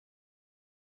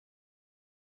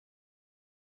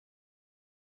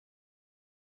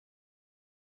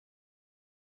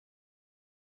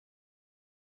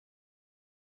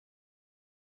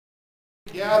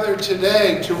Gathered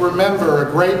today to remember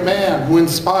a great man who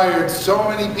inspired so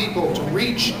many people to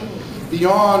reach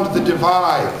beyond the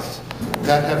divides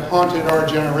that have haunted our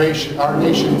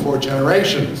nation for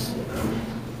generations.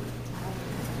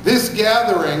 This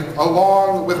gathering,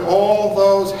 along with all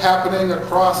those happening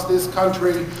across this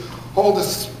country, hold a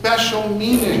special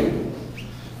meaning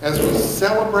as we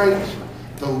celebrate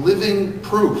the living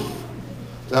proof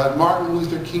that Martin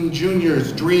Luther King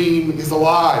Jr.'s dream is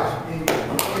alive.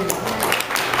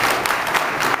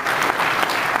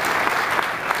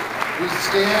 We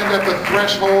stand at the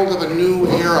threshold of a new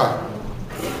era.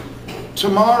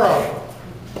 Tomorrow,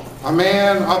 a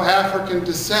man of African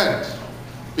descent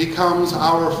becomes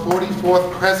our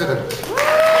 44th president.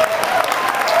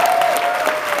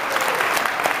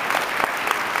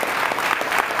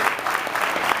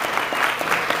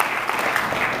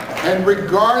 And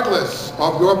regardless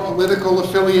of your political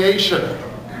affiliation,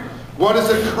 what is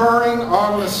occurring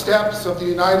on the steps of the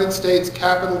United States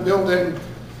Capitol building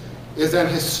is an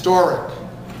historic,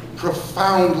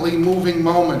 profoundly moving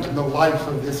moment in the life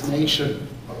of this nation.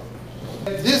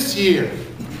 This year,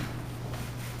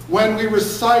 when we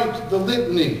recite the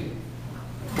litany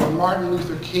for Martin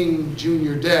Luther King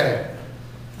Jr. Day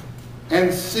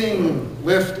and sing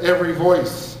 "Lift Every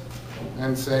Voice"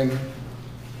 and sing,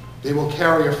 they will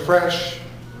carry a fresh,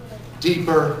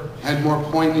 deeper, and more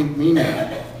poignant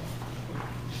meaning.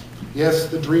 Yes,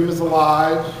 the dream is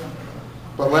alive,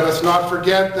 but let us not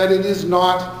forget that it is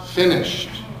not finished.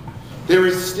 There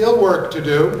is still work to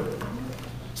do.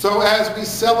 So as we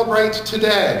celebrate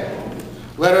today,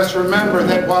 let us remember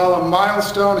that while a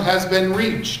milestone has been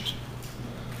reached,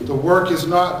 the work is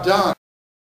not done.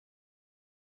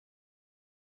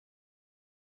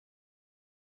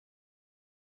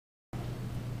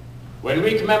 When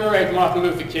we commemorate Martin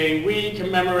Luther King, we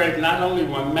commemorate not only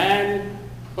one man,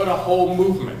 but a whole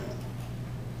movement.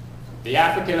 The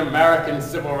African American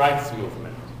Civil Rights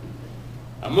Movement.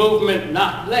 A movement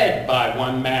not led by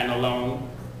one man alone,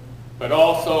 but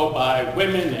also by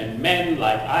women and men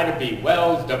like Ida B.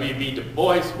 Wells, W.B. Du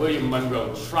Bois, William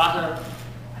Monroe Trotter,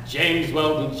 James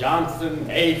Weldon Johnson,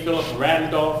 A. Philip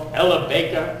Randolph, Ella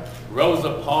Baker,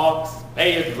 Rosa Parks,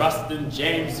 Bayard Rustin,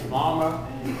 James Farmer,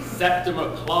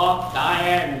 Septima Clark,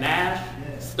 Diane Nash,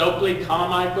 Stokely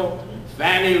Carmichael,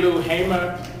 Fannie Lou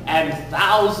Hamer, and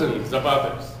thousands of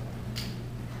others.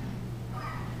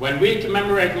 When we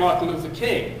commemorate Martin Luther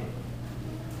King,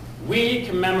 we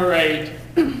commemorate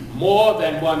more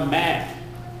than one man.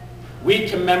 We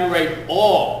commemorate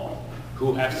all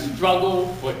who have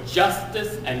struggled for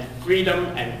justice and freedom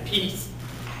and peace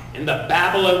in the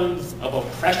Babylons of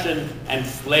oppression and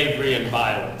slavery and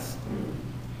violence.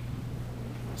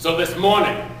 So this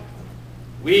morning,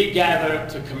 we gather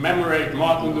to commemorate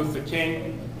Martin Luther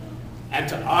King and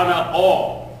to honor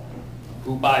all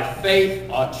who by faith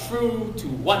are true to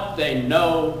what they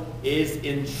know is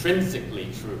intrinsically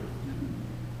true.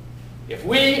 If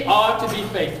we are to be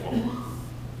faithful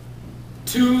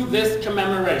to this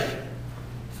commemoration,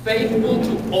 faithful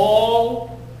to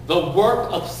all the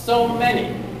work of so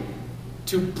many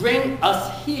to bring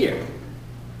us here,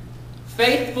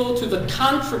 faithful to the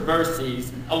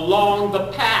controversies along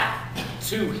the path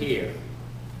to here,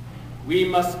 we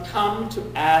must come to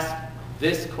ask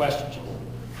this question: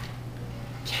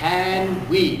 can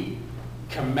we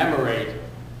commemorate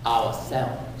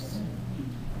ourselves?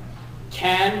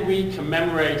 Can we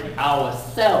commemorate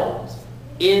ourselves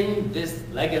in this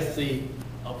legacy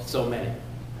of so many?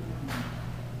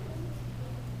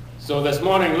 So this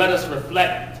morning, let us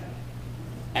reflect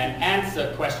and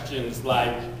answer questions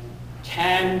like,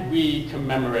 can we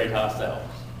commemorate ourselves?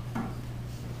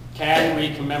 Can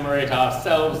we commemorate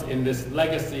ourselves in this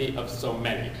legacy of so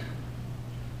many?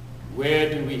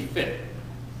 Where do we fit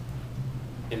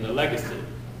in the legacy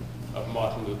of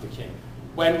Martin Luther King?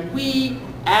 When we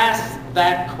ask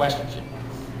that question,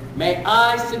 may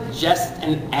I suggest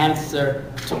an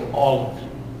answer to all of you.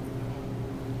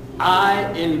 I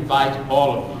invite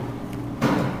all of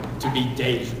you to be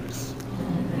dangerous.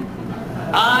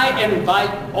 I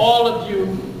invite all of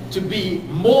you to be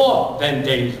more than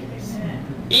dangerous.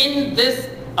 In this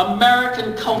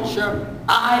American culture,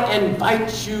 I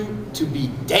invite you to be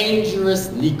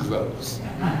dangerous Negroes.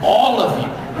 All of you.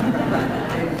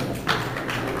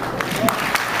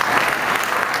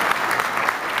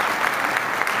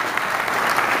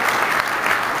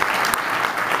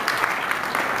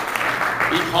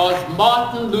 Because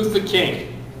Martin Luther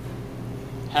King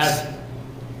has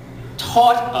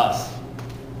taught us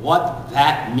what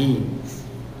that means.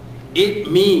 It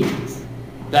means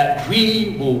that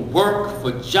we will work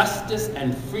for justice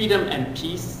and freedom and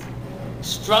peace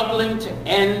struggling to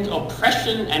end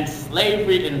oppression and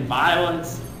slavery and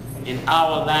violence in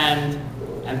our land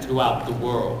and throughout the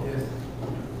world.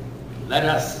 Let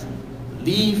us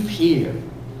leave here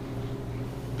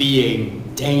being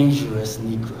dangerous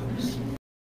Negroes.